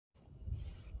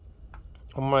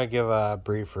I'm going to give a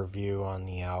brief review on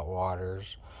the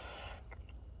Outwaters.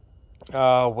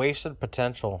 Wasted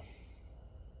potential.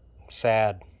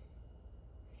 Sad.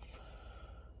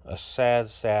 A sad,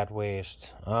 sad waste.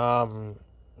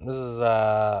 This is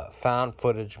a found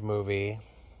footage movie.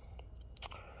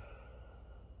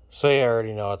 So you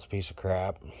already know it's a piece of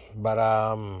crap. But,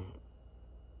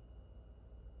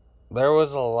 there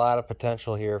was a lot of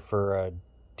potential here for a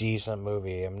decent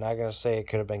movie. I'm not going to say it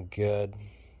could have been good,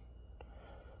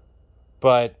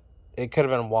 but it could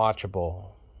have been watchable.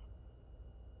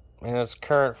 In its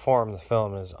current form, the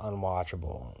film is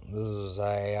unwatchable. This is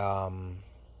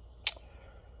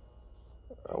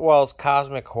it's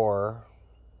cosmic horror.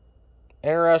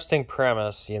 Interesting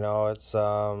premise,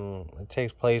 it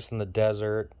takes place in the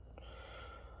desert.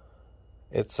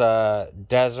 It's a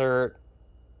desert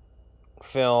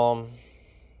film,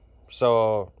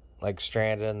 so, like,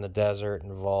 stranded in the desert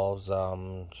involves,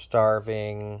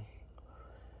 starving,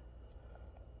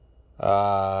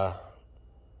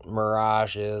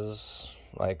 mirages,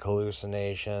 like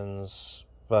hallucinations,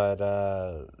 but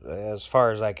as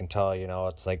far as I can tell,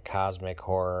 it's like cosmic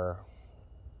horror,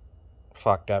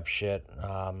 fucked up shit.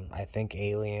 I think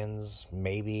aliens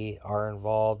maybe are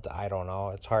involved. I don't know.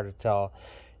 It's hard to tell.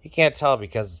 You can't tell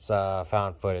because it's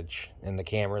found footage and the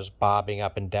camera's bobbing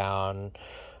up and down.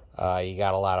 You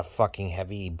got a lot of fucking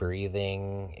heavy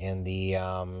breathing in the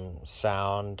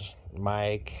sound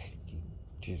mic.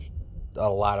 A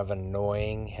lot of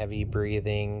annoying heavy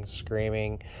breathing,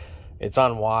 screaming. It's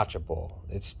unwatchable.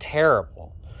 It's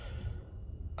terrible.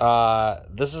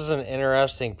 This is an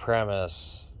interesting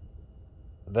premise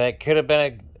that could have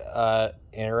been a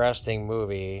interesting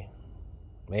movie,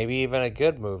 maybe even a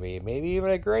good movie, maybe even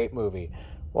a great movie.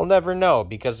 We'll never know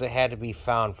because it had to be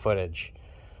found footage.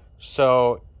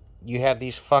 So you have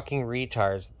these fucking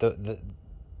retards. The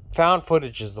found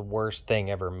footage is the worst thing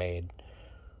ever made.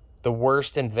 The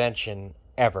worst invention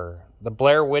ever. The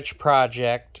Blair Witch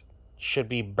Project should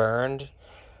be burned.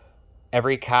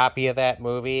 Every copy of that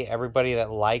movie, everybody that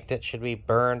liked it should be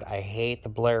burned. I hate the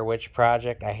Blair Witch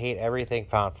Project. I hate everything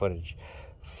found footage.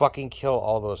 Fucking kill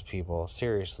all those people.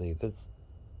 Seriously.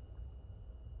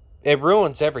 It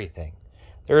ruins everything.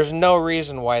 There's no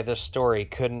reason why this story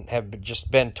couldn't have just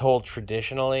been told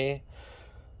traditionally,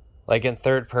 like in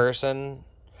third person,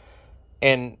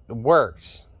 and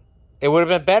worked. It would have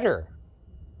been better.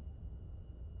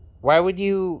 Why would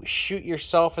you shoot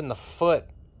yourself in the foot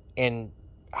and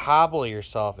hobble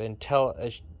yourself and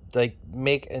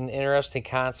make an interesting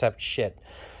concept shit?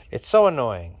 It's so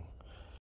annoying.